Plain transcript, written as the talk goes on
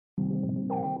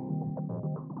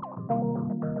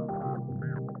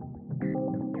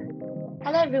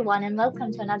Hello, everyone, and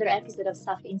welcome to another episode of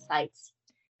SAF Insights.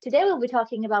 Today, we'll be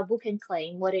talking about book and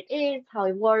claim, what it is, how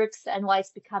it works, and why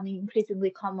it's becoming increasingly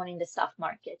common in the SAF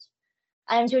market.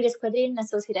 I am Julia Squadrin,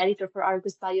 Associate Editor for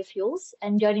Argus Biofuels,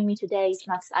 and joining me today is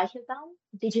Max Eichelbaum,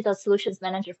 Digital Solutions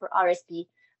Manager for RSB,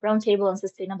 Roundtable on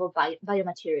Sustainable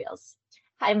Biomaterials.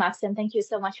 Hi, Max, and thank you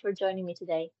so much for joining me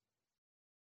today.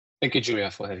 Thank you,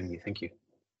 Julia, for having me. Thank you.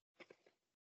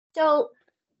 So,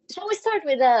 shall we start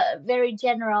with a very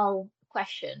general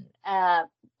question?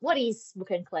 What is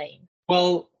book and claim?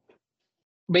 Well,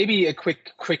 maybe a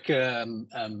quick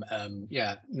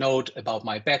note about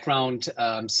my background.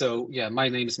 My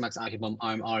name is Max Eichelbaum.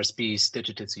 I'm RSB's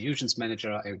Digital Solutions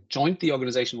Manager. I joined the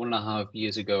organization 1.5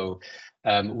 years ago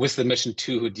with the mission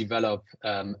to develop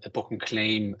a book and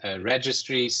claim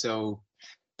registry. So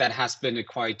that has been a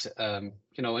quite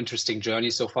interesting journey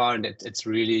so far, and it's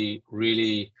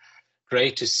really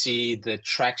great to see the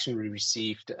traction we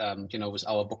received with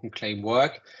our book and claim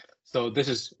work. So this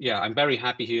is I'm very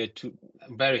happy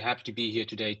to be here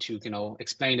today to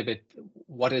explain a bit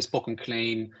what is book and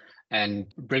claim and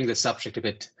bring the subject a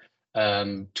bit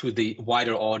to the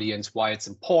wider audience, why it's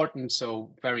important.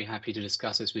 So very happy to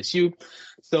discuss this with you.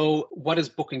 So what is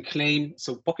book and claim?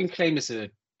 So book and claim is a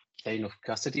chain of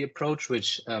custody approach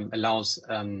which allows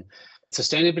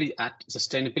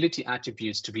sustainability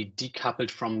attributes to be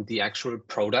decoupled from the actual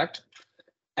product,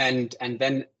 and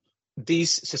then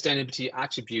these sustainability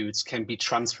attributes can be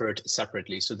transferred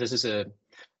separately. So this is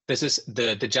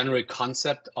the general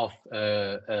concept of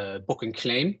book and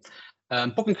claim.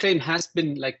 Book and claim has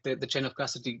been, like the chain of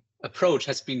custody approach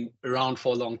has been around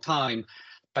for a long time,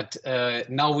 but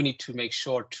now we need to make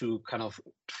sure to kind of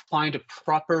find a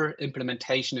proper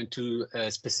implementation into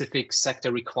specific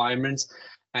sector requirements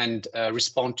and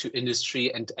respond to industry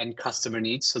and customer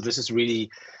needs. So this is really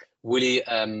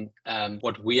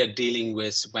what we are dealing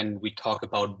with when we talk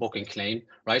about book and claim,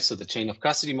 right? So the chain of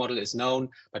custody model is known,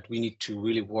 but we need to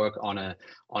really work on a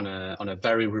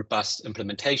very robust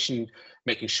implementation,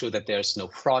 making sure that there's no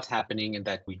fraud happening and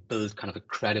that we build kind of a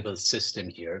credible system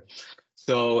here.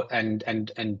 So and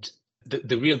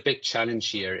the real big challenge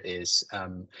here is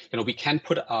we can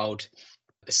put out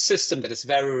a system that is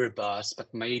very robust,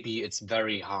 but maybe it's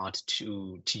very hard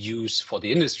to use for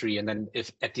the industry. And then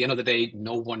if at the end of the day,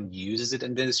 no one uses it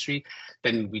in the industry,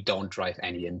 then we don't drive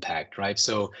any impact, right?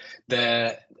 So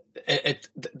the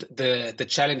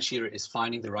challenge here is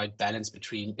finding the right balance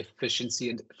between efficiency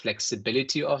and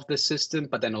flexibility of the system,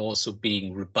 but then also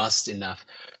being robust enough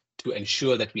to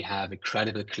ensure that we have a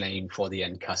credible claim for the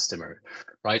end customer,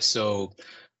 right? So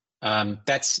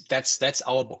that's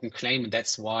our book and claim, and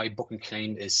that's why book and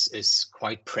claim is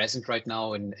quite present right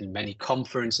now in many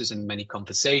conferences and many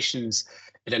conversations.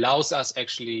 It allows us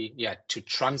actually to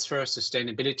transfer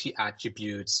sustainability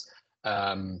attributes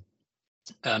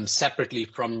separately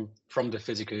from the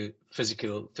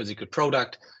physical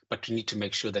product, but we need to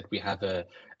make sure that we have a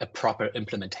proper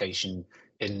implementation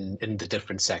in the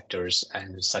different sectors,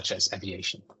 and such as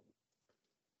aviation.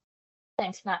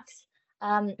 Thanks, Max.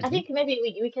 I think maybe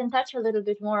we can touch a little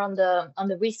bit more on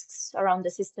the risks around the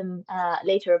system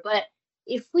later. But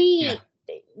if you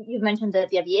mentioned the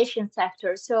aviation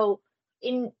sector, so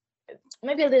in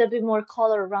maybe a little bit more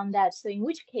color around that. So in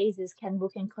which cases can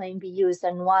book and claim be used,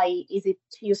 and why is it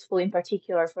useful in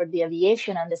particular for the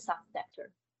aviation and the SAF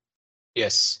sector?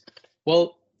 Yes,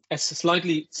 well, as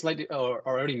slightly or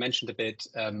already mentioned a bit,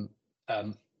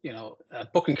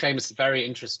 book and claim is a very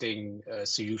interesting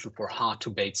solution for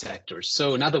hard-to-abate sectors.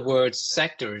 So in other words,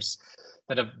 sectors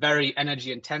that are very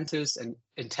energy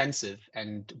intensive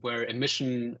and where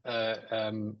emission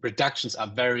reductions are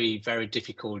very, very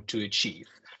difficult to achieve.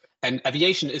 And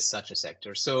aviation is such a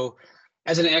sector. So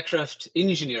as an aircraft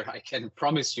engineer, I can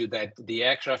promise you that the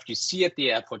aircraft you see at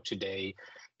the airport today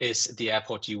is the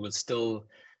airport you will still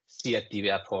see at the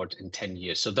airport in 10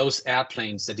 years. So those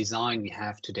airplanes, the design we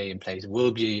have today in place, will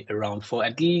be around for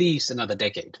at least another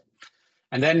decade.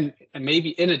 And then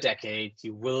maybe in a decade,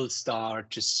 you will start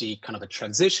to see kind of a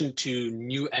transition to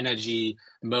new energy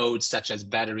modes, such as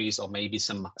batteries or maybe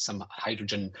some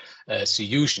hydrogen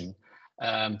solution.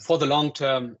 For the long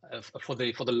term, for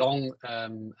the long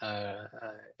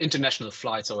international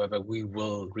flights, however, we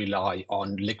will rely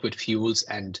on liquid fuels,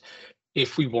 and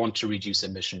if we want to reduce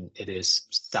emission, it is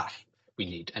SAF we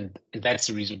need, and that's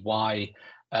the reason why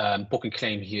book and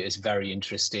claim here is very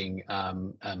interesting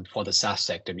for the SAF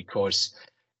sector, because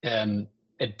it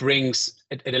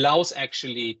allows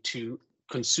actually to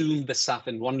consume the SAF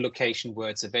in one location where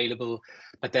it's available,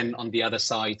 but then on the other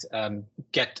side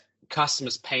get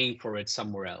customers paying for it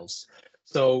somewhere else.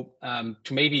 So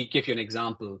to maybe give you an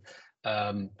example,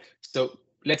 so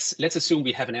let's assume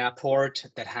we have an airport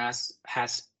that has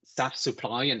SAF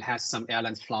supply and has some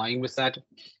airlines flying with that,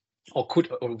 or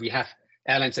we have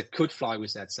airlines that could fly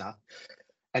with that SAF.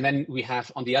 And then we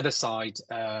have on the other side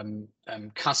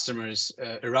customers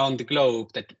around the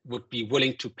globe that would be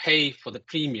willing to pay for the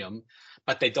premium,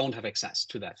 but they don't have access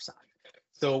to that SAF.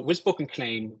 So with Book and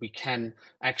Claim, we can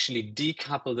actually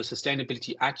decouple the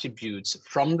sustainability attributes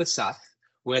from the SAF,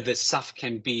 where the SAF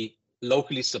can be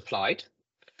locally supplied.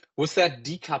 With that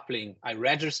decoupling, I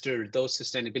register those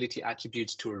sustainability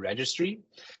attributes to a registry.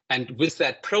 And with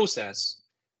that process,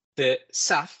 the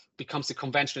SAF becomes a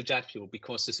conventional jet fuel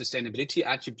because the sustainability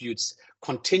attributes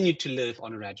continue to live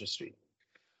on a registry.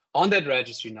 On that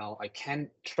registry now, I can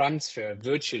transfer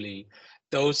virtually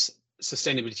those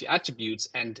sustainability attributes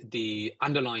and the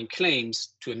underlying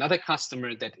claims to another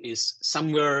customer that is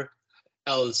somewhere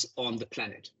else on the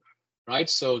planet, right?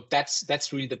 So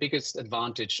that's really the biggest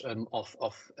advantage of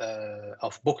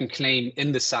Book and Claim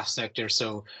in the SAF sector.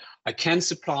 So I can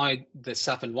supply the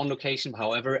SAF in one location.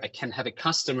 However, I can have a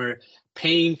customer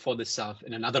paying for the SAF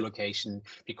in another location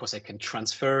because I can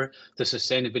transfer the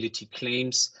sustainability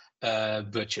claims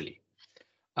virtually.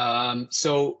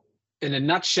 So in a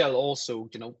nutshell, also,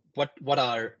 what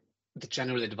are the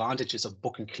general advantages of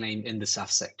Book and Claim in the SAF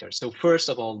sector? So first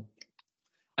of all,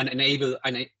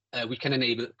 we can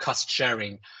enable cost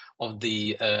sharing of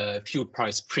the fuel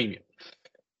price premium.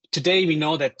 Today, we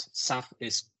know that SAF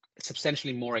is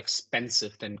substantially more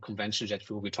expensive than conventional jet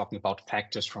fuel. We're talking about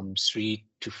factors from 3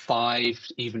 to 5.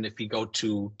 Even if we go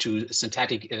to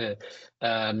synthetic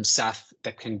SAF,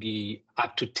 that can be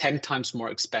up to 10 times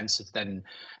more expensive than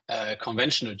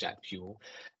conventional jet fuel.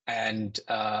 And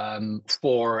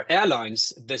for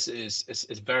airlines, this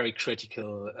is very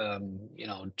critical,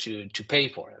 to pay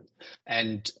for it.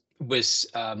 And with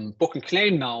Book and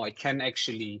Claim now, I can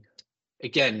actually,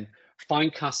 again,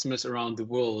 find customers around the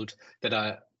world that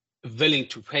are willing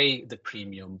to pay the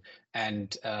premium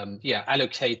and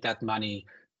allocate that money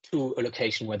to a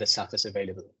location where the SAF is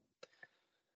available.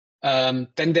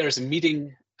 Then there's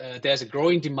a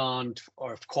growing demand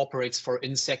of corporates for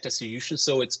in-sector solutions.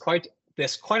 So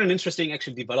there's quite an interesting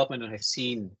actual development I have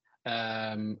seen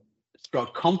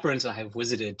throughout conference I have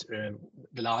visited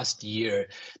the last year,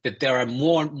 that there are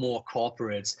more and more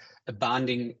corporates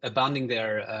abandoning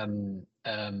their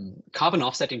carbon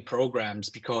offsetting programs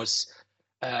because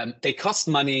they cost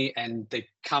money and they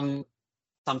come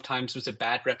sometimes with a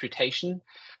bad reputation.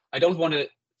 I don't want to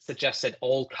suggest that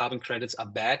all carbon credits are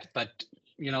bad, but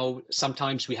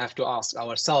sometimes we have to ask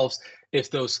ourselves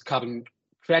if those carbon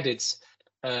credits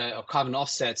or carbon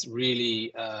offsets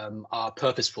really are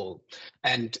purposeful.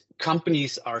 And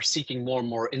companies are seeking more and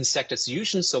more in-sector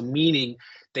solutions, so meaning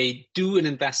they do an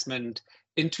investment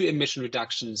into emission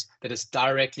reductions that is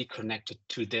directly connected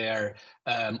to their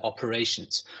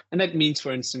operations. And that means,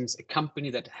 for instance, a company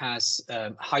that has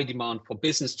high demand for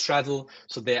business travel,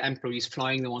 so their employees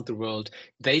flying around the world,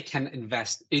 they can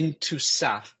invest into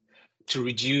SAF to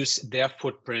reduce their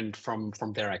footprint from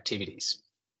their activities.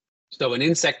 So an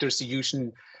in-sector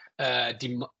solution,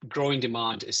 growing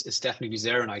demand is definitely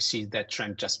there, and I see that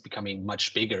trend just becoming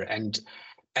much bigger. And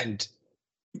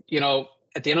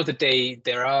at the end of the day,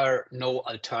 there are no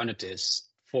alternatives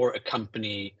for a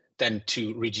company than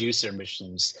to reduce their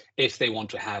emissions if they want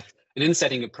to have an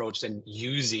in-setting approach than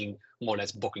using more or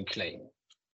less Book and Claim.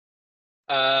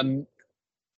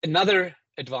 Another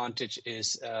advantage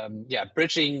is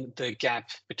bridging the gap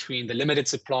between the limited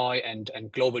supply and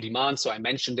global demand. So I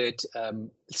mentioned it.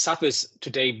 SAF is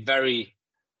today very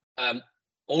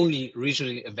only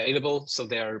regionally available. So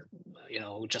there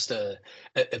are just a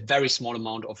very small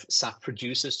amount of SAF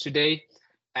producers today,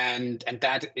 and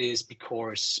that is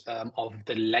because of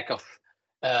the lack of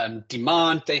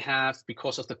demand they have,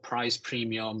 because of the price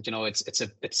premium.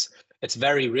 It's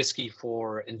very risky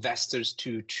for investors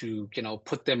to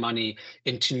put their money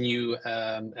into new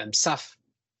SAF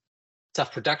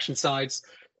production sites.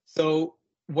 So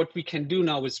what we can do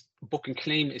now with Book and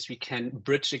Claim is we can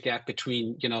bridge the gap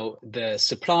between the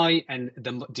supply and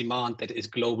the demand that is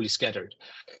globally scattered.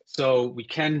 So we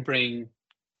can bring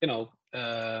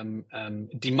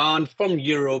demand from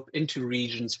Europe into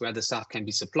regions where the SAF can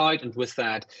be supplied, and with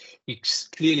that we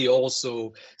clearly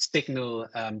also signal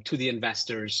to the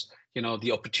investors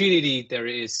the opportunity there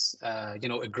is, a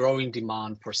growing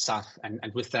demand for SAF,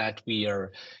 and with that we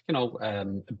are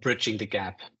bridging the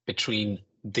gap between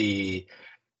the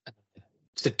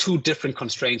two different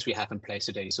constraints we have in place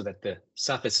today, so that the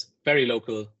SAF is very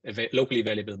locally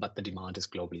available, but the demand is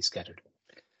globally scattered.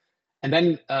 And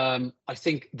then I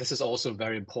think this is also a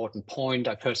very important point.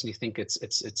 I personally think it's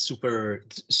super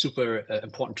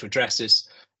important to address this.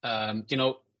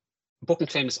 book and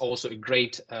claim is also a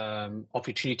great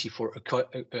opportunity for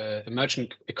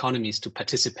emerging economies to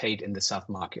participate in the SAF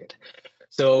market.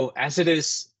 So as it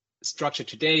is structured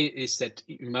today, is that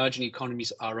emerging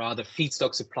economies are rather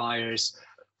feedstock suppliers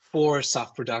for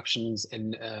SAF productions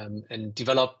in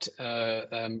developed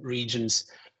regions,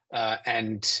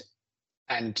 and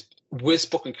with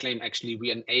book and claim, actually,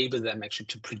 we enable them actually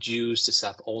to produce the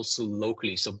SAF also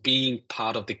locally. So being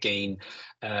part of the game,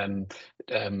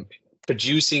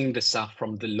 producing the SAF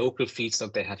from the local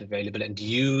feedstock they have available and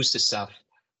use the SAF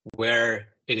where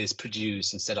it is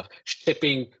produced instead of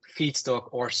shipping feedstock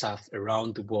or SAF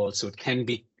around the world so it can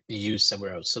be used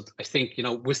somewhere else. So I think,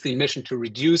 with the mission to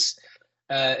reduce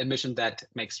emission, that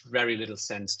makes very little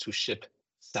sense to ship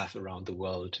SAF around the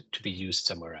world to be used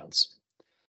somewhere else.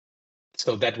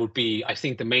 So that would be, I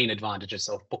think, the main advantages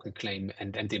of book and claim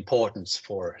and the importance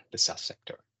for the SAF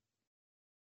sector.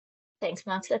 Thanks,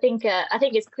 Max. I think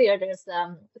it's clear there's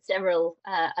several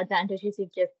advantages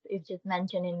you've just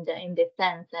mentioned in this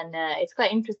sense, and it's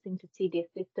quite interesting to see these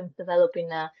systems develop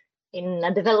in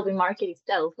a developing market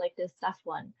itself, like the SAF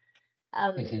one.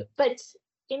 But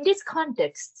in this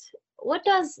context, what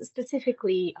does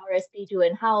specifically RSP do,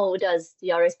 and how does the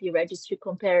RSP registry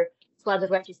compare to other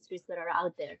registries that are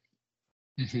out there?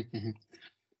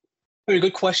 Very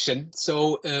good question.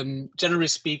 So generally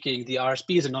speaking, the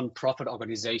RSP is a non-profit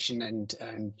organization, and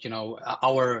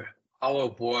our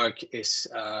work is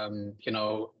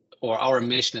or our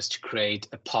mission is to create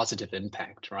a positive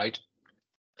impact, right?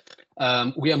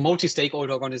 We are a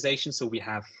multi-stakeholder organization, so we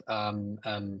have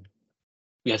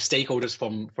stakeholders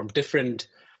from different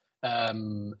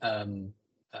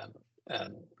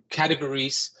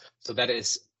categories. So that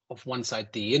is, of one side,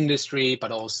 the industry,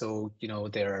 but also,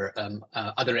 there are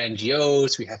other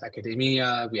NGOs, we have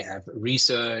academia, we have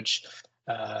research,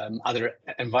 other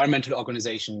environmental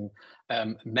organization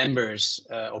members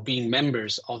or being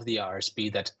members of the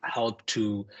RSP that help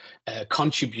to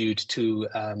contribute to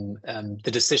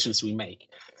the decisions we make.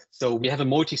 So we have a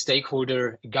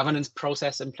multi-stakeholder governance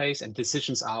process in place, and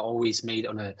decisions are always made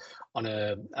on a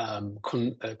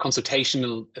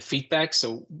consultational feedback.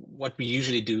 So what we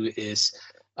usually do is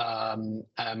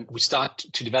we start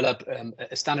to develop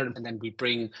a standard, and then we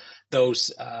bring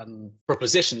those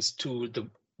propositions to the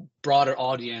broader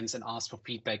audience and ask for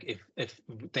feedback if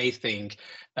they think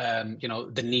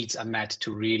the needs are met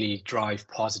to really drive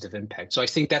positive impact. So I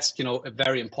think that's a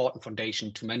very important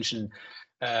foundation to mention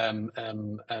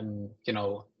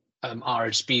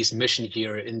RSP's mission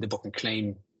here in the book and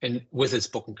claim with its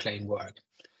book and claim work.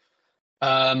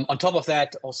 On top of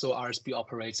that, also RSP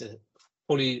operates a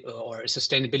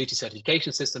sustainability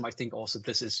certification system. I think also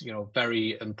this is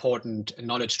very important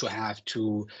knowledge to have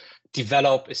to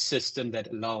develop a system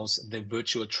that allows the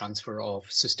virtual transfer of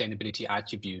sustainability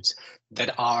attributes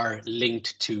that are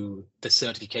linked to the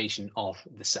certification of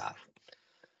the SAF.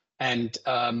 And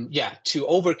to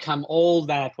overcome all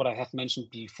that, what I have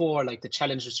mentioned before, like the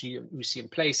challenges we see in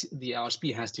place, the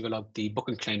RSP has developed the book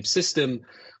and claim system,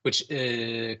 which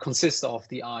consists of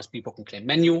the RSP book and claim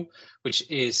manual, which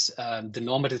is the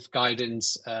normative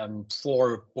guidance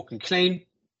for book and claim.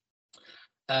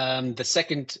 The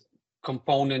second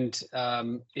component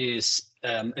is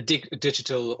a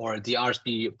digital, or the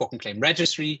RSP book and claim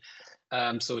registry.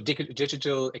 So a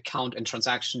digital account and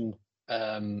transaction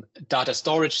data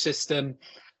storage system.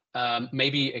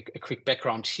 Maybe a quick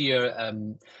background here.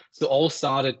 So all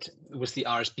started with the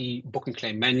RSP book and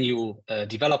claim manual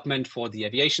development for the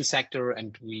aviation sector,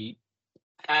 and we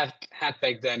had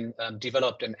back then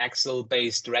developed an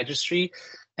Excel-based registry.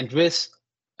 And with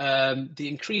the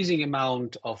increasing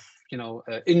amount of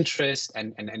interest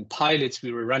and pilots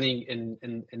we were running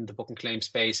in the book and claim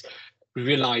space, we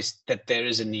realized that there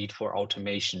is a need for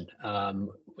automation.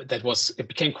 It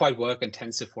became quite work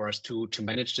intensive for us to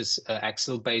manage this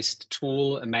Excel-based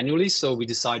tool manually. So we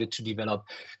decided to develop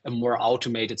a more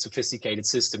automated, sophisticated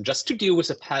system just to deal with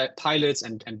the pilots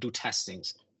and do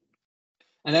testings.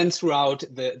 And then throughout,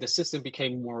 the system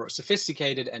became more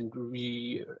sophisticated, and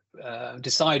we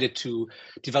decided to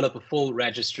develop a full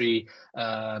registry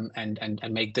and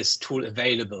make this tool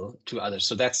available to others.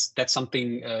 So that's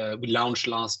something we launched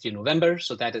last year, November.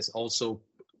 So that is also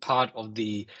part of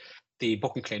the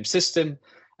book and claim system.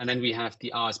 And then we have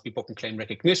the RSP book and claim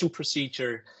recognition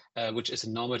procedure, which is a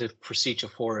normative procedure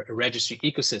for a registry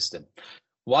ecosystem.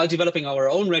 While developing our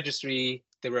own registry,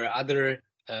 there were other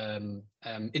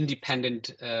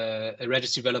independent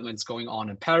registry developments going on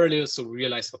in parallel. So we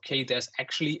realized, okay, there's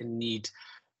actually a need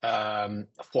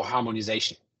for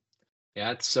harmonization.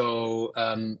 Yeah, so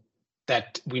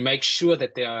that we make sure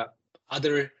that there are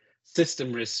other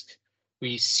system risks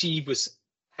we see with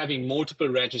having multiple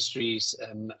registries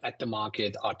at the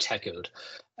market are tackled.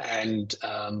 And,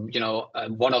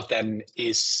 one of them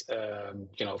is,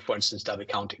 for instance, double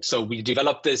counting. So we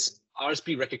developed this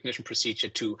RSP recognition procedure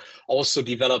to also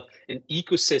develop an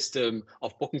ecosystem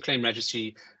of book and claim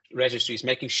registries,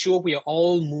 making sure we are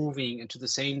all moving into the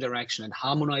same direction and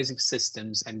harmonizing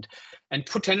systems and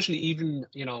potentially even,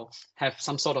 have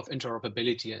some sort of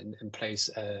interoperability in place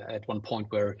at one point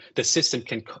where the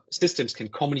systems can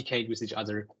communicate with each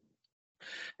other.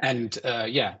 And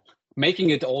making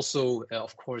it also,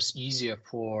 of course, easier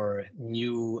for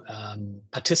new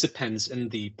participants in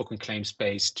the book and claim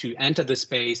space to enter the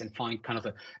space and find kind of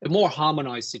a more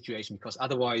harmonized situation, because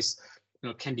otherwise,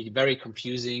 it can be very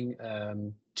confusing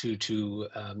to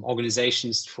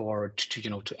organizations,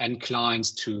 to end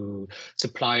clients, to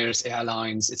suppliers,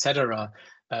 airlines, etc.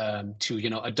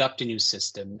 To adopt a new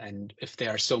system, and if there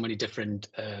are so many different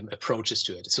approaches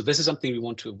to it. So this is something we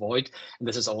want to avoid, and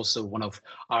this is also one of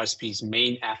RSP's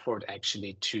main effort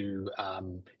actually to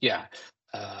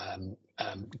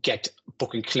get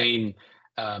book and claim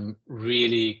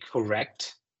really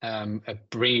correct,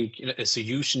 bring a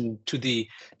solution to the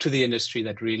industry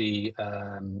that really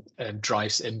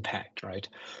drives impact, right?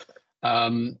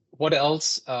 What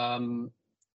else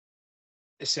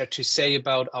is there to say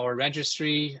about our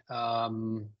registry? I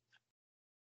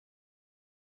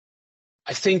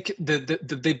think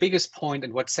the biggest point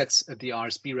and what sets the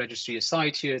RSP registry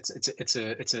aside here,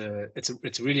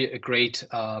 it's really a great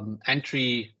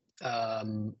entry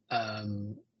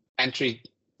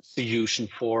solution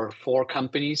for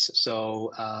companies.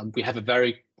 So we have a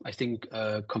very, I think,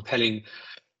 compelling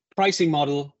pricing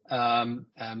model.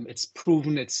 It's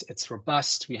proven, it's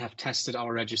robust. We have tested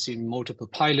our registry in multiple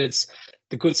pilots.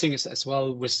 The good thing is as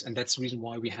well, and that's the reason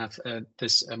why we have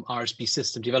this RSP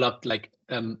system developed,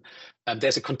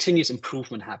 there's a continuous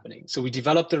improvement happening. So we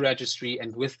developed the registry,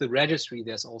 and with the registry,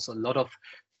 there's also a lot of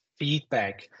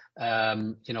feedback,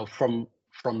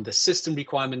 from the system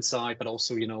requirement side, but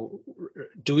also,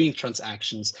 doing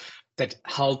transactions that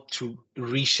help to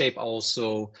reshape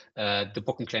also the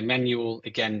book and claim manual,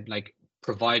 again,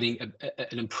 providing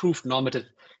an improved normative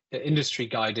industry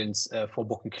guidance for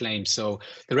book and claim. So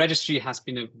the registry has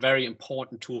been a very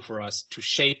important tool for us to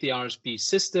shape the RSP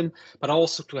system, but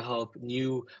also to help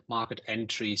new market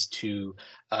entries to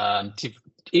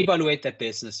evaluate their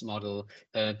business model,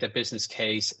 their business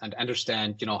case, and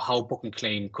understand, how book and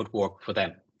claim could work for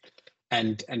them.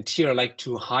 And here I like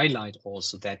to highlight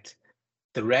also that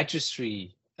the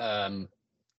registry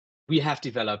we have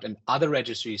developed and other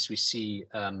registries we see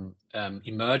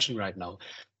emerging right now,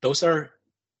 those are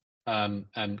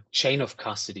chain of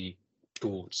custody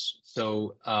tools.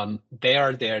 So they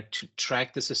are there to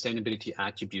track the sustainability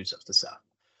attributes of the SAF.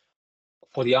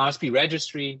 For the RSP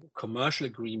registry, commercial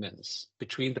agreements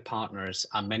between the partners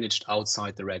are managed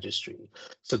outside the registry.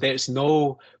 So there's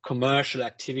no commercial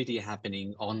activity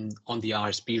happening on the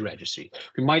RSP registry.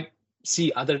 We might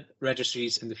see other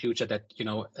registries in the future that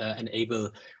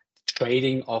enable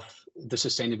trading of the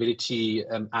sustainability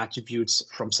attributes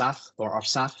from SAF or of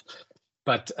SAF.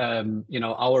 But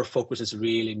our focus is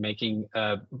really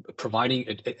providing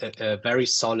a very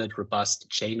solid, robust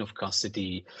chain of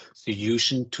custody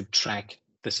solution to track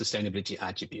the sustainability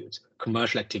attributes,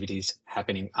 commercial activities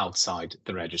happening outside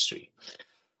the registry.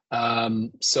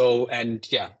 To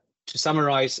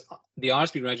summarize, the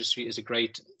RSP registry is a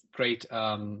great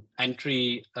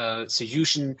entry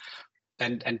solution,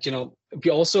 and we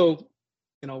also.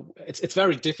 It's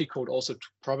very difficult also to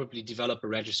probably develop a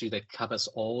registry that covers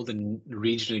all the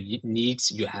regional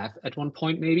needs you have at one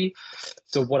point, maybe.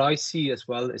 So what I see as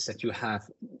well is that you have,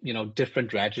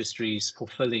 different registries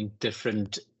fulfilling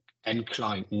different end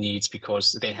client needs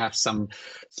because they have some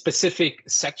specific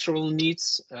sectoral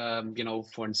needs.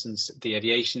 For instance, the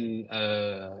aviation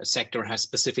sector has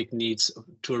specific needs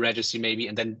to a registry maybe,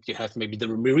 and then you have maybe the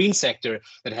marine sector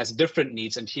that has different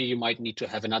needs, and here you might need to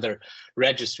have another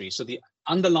registry. So the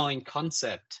underlying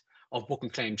concept of book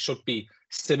and claim should be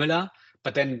similar,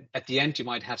 but then at the end you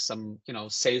might have some,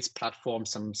 sales platform,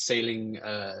 some sailing,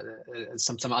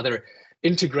 some other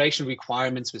integration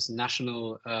requirements with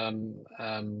national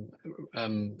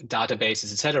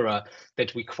databases, etc.,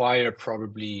 that require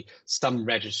probably some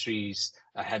registries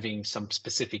having some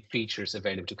specific features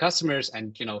available to customers,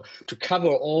 and to cover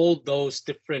all those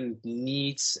different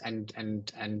needs and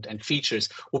features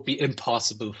would be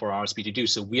impossible for RSP to do.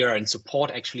 So we are in support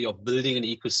actually of building an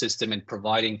ecosystem and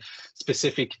providing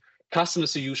specific customer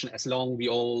solution as long as we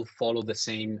all follow the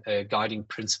same guiding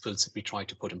principles that we try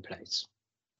to put in place.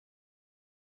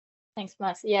 Thanks,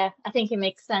 Max. Yeah, I think it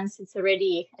makes sense. It's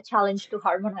already a challenge to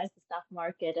harmonize the SAF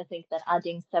market. I think that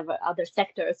adding several other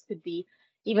sectors could be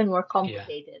even more Yeah.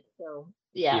 complicated. So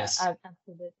yeah, Yes.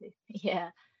 absolutely.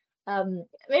 Yeah.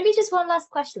 Maybe just one last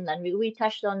question then. We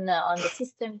touched on the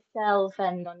system itself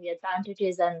and on the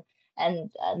advantages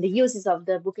and the uses of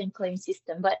the book and claim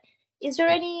system. But is there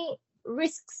any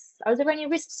risks? Are there any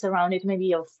risks around it?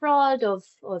 Maybe of fraud, of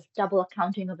double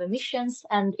accounting of emissions,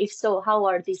 and if so, how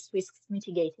are these risks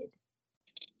mitigated?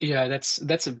 Yeah,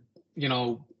 that's a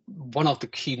one of the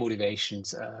key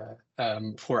motivations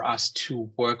for us to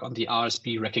work on the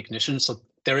RSB recognition. So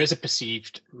there is a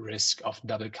perceived risk of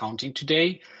double counting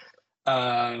today,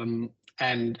 and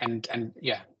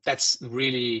yeah, that's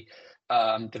really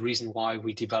the reason why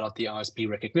we developed the RSB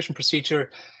recognition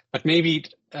procedure. But maybe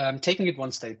taking it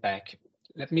one step back,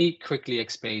 let me quickly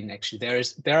explain. Actually,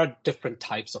 there are different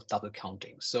types of double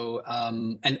counting. So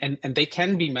and they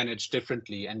can be managed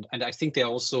differently, and I think they're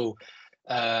also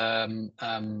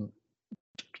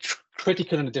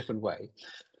critical in a different way.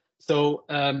 So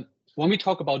when we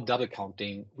talk about double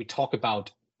counting, we talk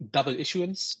about double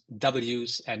issuance, double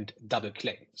use, and double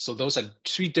claim. So those are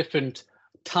three different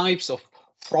types of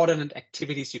fraudulent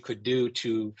activities you could do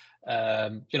to,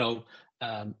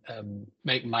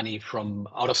 make money from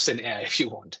out of thin air, if you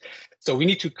want. So we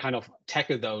need to kind of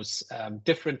tackle those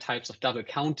different types of double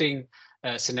counting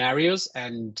scenarios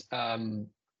and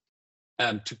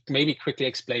to maybe quickly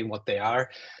explain what they are.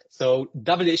 So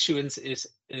double issuance is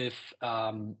if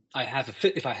I have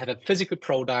a physical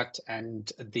product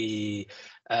and the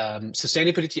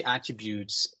sustainability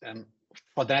attributes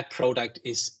for that product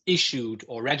is issued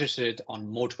or registered on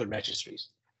multiple registries.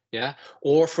 Yeah.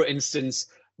 Or for instance,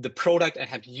 the product I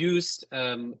have used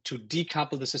to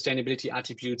decouple the sustainability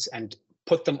attributes and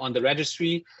put them on the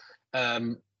registry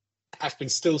have been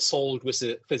still sold with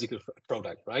a physical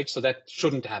product, right? So that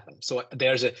shouldn't happen. So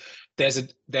there's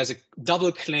a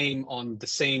double claim on the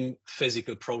same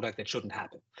physical product that shouldn't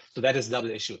happen. So that is double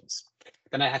issuance.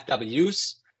 Then I have double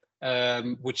use,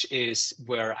 which is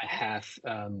where I have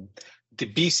the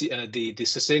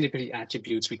sustainability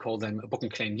attributes, we call them book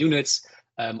and claim units,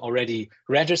 already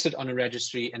registered on a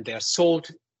registry, and they are sold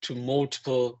to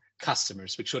multiple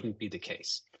customers, which shouldn't be the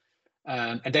case.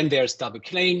 And then there's double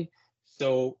claim.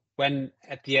 So when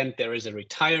at the end there is a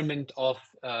retirement of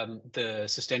the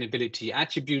sustainability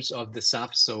attributes of the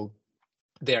SAF, so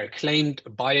they are claimed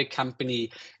by a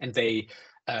company and they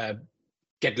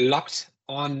get locked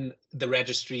on the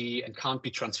registry and can't be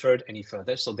transferred any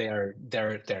further. So they're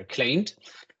claimed,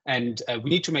 and we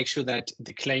need to make sure that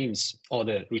the claims or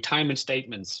the retirement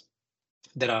statements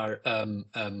that are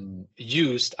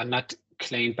used are not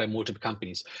claimed by multiple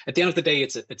companies. At the end of the day,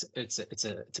 it's a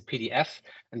PDF,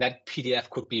 and that PDF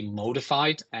could be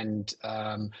modified, and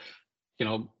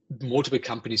multiple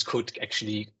companies could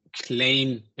actually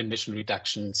claim emission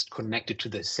reductions connected to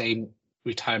the same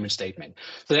retirement statement.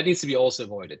 So that needs to be also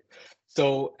avoided.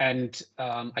 So, and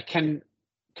I can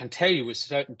tell you with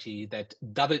certainty that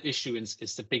double issuance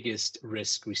is the biggest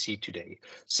risk we see today.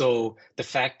 So the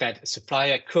fact that a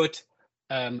supplier could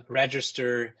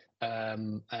register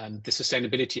the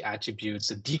sustainability attributes,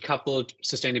 the decoupled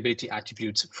sustainability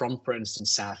attributes from, for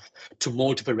instance, SAF to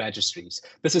multiple registries.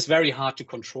 This is very hard to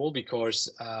control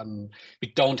because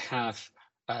we don't have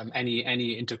any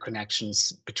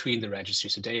interconnections between the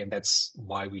registries today, and that's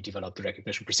why we developed the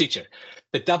recognition procedure.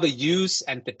 The double use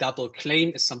and the double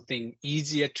claim is something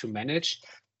easier to manage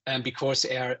because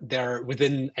they're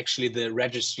within actually the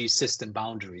registry system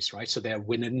boundaries, right? So they're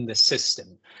within the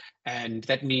system. And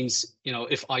that means,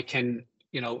 if I can,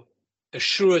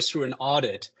 assure through an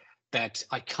audit that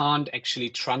I can't actually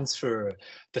transfer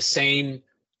the same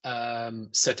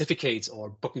certificates or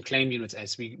book and claim units,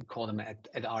 as we call them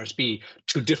at RSB,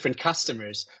 to different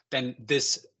customers, then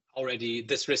this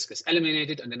risk is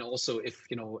eliminated. And then also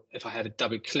if I have a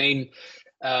double claim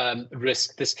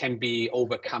risk, this can be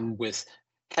overcome with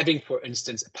having, for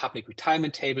instance, a public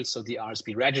retirement table. So the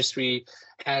RSB registry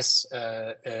has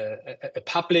a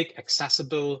public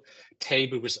accessible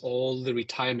table with all the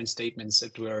retirement statements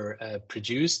that were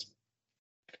produced.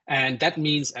 And that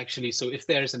means actually, so if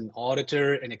there's an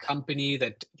auditor in a company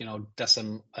that does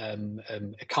some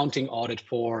accounting audit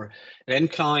for an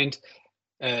end client,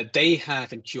 they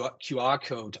have a QR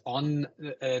code on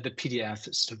the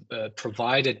PDF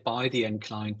provided by the end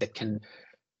client that can.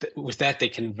 With that, they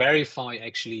can verify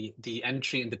actually the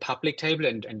entry in the public table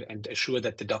and assure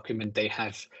that the document they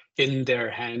have in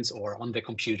their hands or on their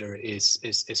computer is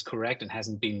correct and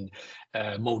hasn't been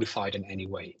modified in any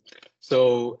way.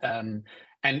 So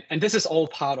and this is all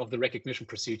part of the recognition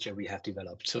procedure we have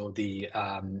developed. So the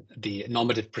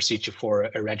normative procedure for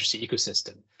a registry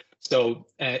ecosystem. So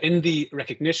in the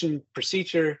recognition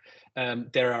procedure,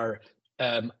 there are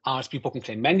RSP book and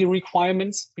claim menu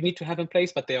requirements we need to have in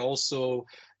place, but there are also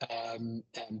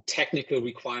technical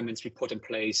requirements we put in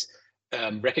place,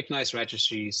 recognized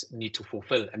registries need to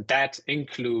fulfill, and that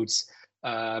includes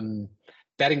you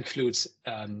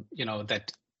know,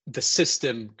 that the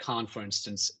system can't, for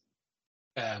instance,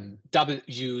 double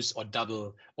use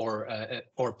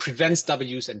or prevents double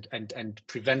use and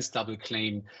prevents double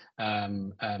claim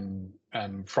from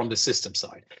the system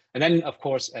side. And then, of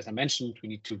course, as I mentioned, we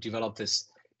need to develop this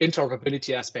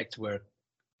interoperability aspect where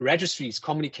registries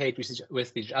communicate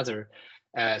with each other,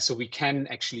 so we can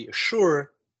actually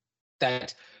assure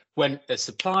that when a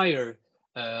supplier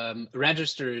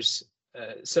registers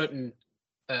certain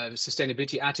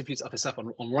sustainability attributes of a SAF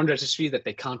on one registry, that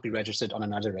they can't be registered on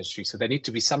another registry. So there need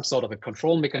to be some sort of a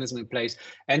control mechanism in place,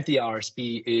 and the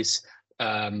RSP is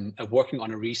working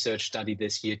on a research study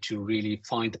this year to really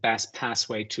find the best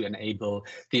pathway to enable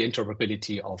the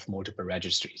interoperability of multiple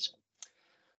registries.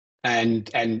 And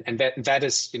that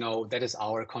is, you know, that is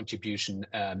our contribution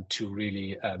to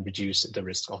really reduce the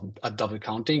risk of double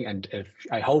counting. And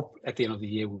I hope at the end of the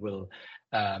year we will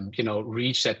you know,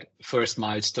 reach that first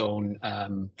milestone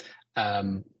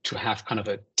to have kind of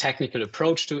a technical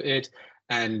approach to it.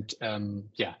 And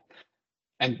yeah,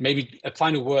 and maybe a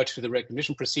final word to the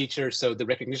recognition procedure. So the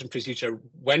recognition procedure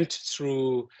went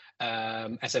through,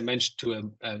 as I mentioned,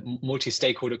 to a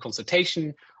multi-stakeholder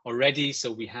consultation already.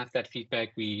 So we have that feedback.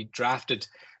 We drafted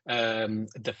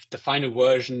the final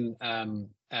version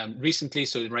recently.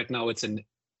 So right now it's in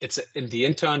the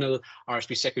internal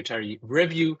RSP secretary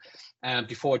review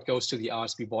before it goes to the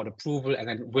RSP board approval. And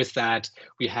then with that,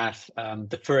 we have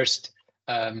the first,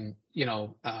 you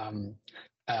know,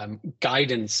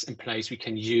 guidance in place we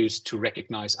can use to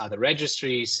recognize other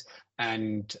registries.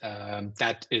 And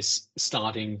that is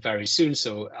starting very soon.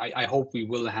 So I hope we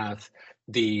will have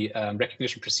the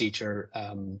recognition procedure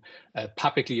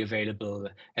publicly available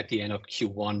at the end of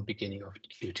Q1, beginning of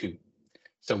Q2.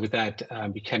 So with that,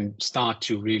 we can start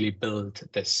to really build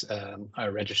this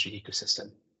registry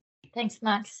ecosystem. Thanks,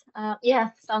 Max.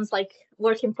 Yeah, sounds like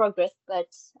work in progress, but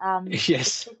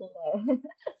yes.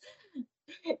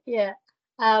 Yeah.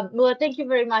 Well, thank you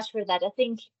very much for that. I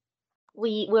think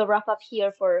we will wrap up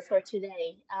here for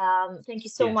today. Thank you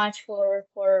so much for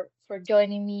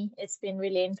joining me. It's been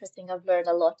really interesting. I've learned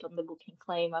a lot on the book and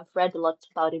claim. I've read a lot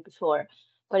about it before,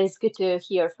 but it's good to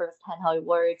hear firsthand how it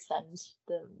works and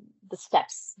the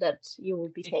steps that you will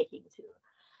be taking to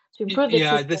improve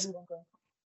the system.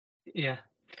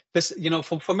 This, you know,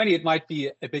 for many it might be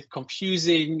a bit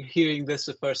confusing hearing this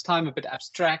the first time, a bit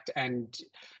abstract, and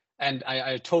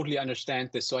I totally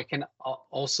understand this. So I can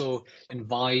also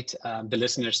invite the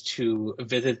listeners to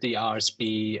visit the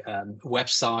RSP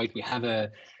website. We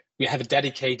have a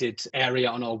dedicated area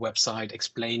on our website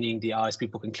explaining the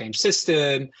RSP book and claim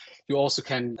system. You also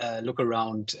can look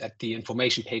around at the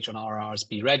information page on our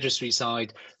RSP registry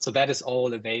site. So that is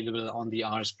all available on the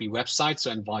RSP website. So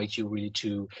I invite you really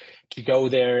to go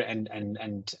there and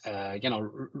you know,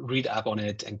 read up on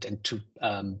it and to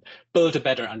build a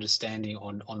better understanding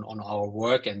on our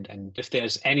work. And if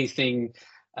there's anything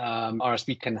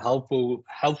RSP can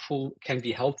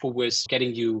be helpful with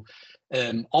getting you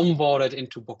onboarded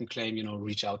into book and claim, you know,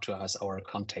 reach out to us. Our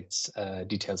contacts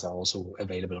details are also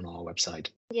available on our website.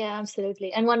 Yeah,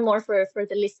 absolutely. And one more for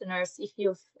the listeners, if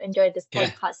you've enjoyed this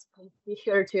podcast, please be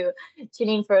sure to tune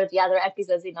in for the other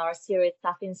episodes in our series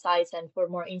SAF Insights. And for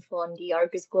more info on the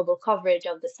Argus global coverage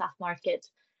of the SAF market,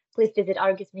 please visit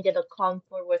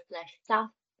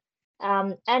argusmedia.com/SAF.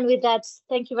 And with that,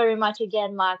 thank you very much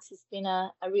again, Max. It's been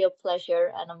a real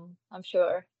pleasure, and I'm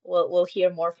sure we'll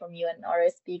hear more from you and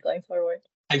RSP going forward.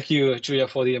 Thank you, Julia,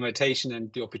 for the invitation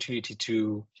and the opportunity to,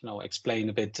 you know, explain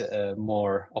a bit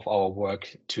more of our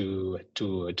work to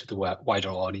the wider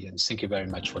audience. Thank you very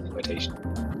much for the invitation.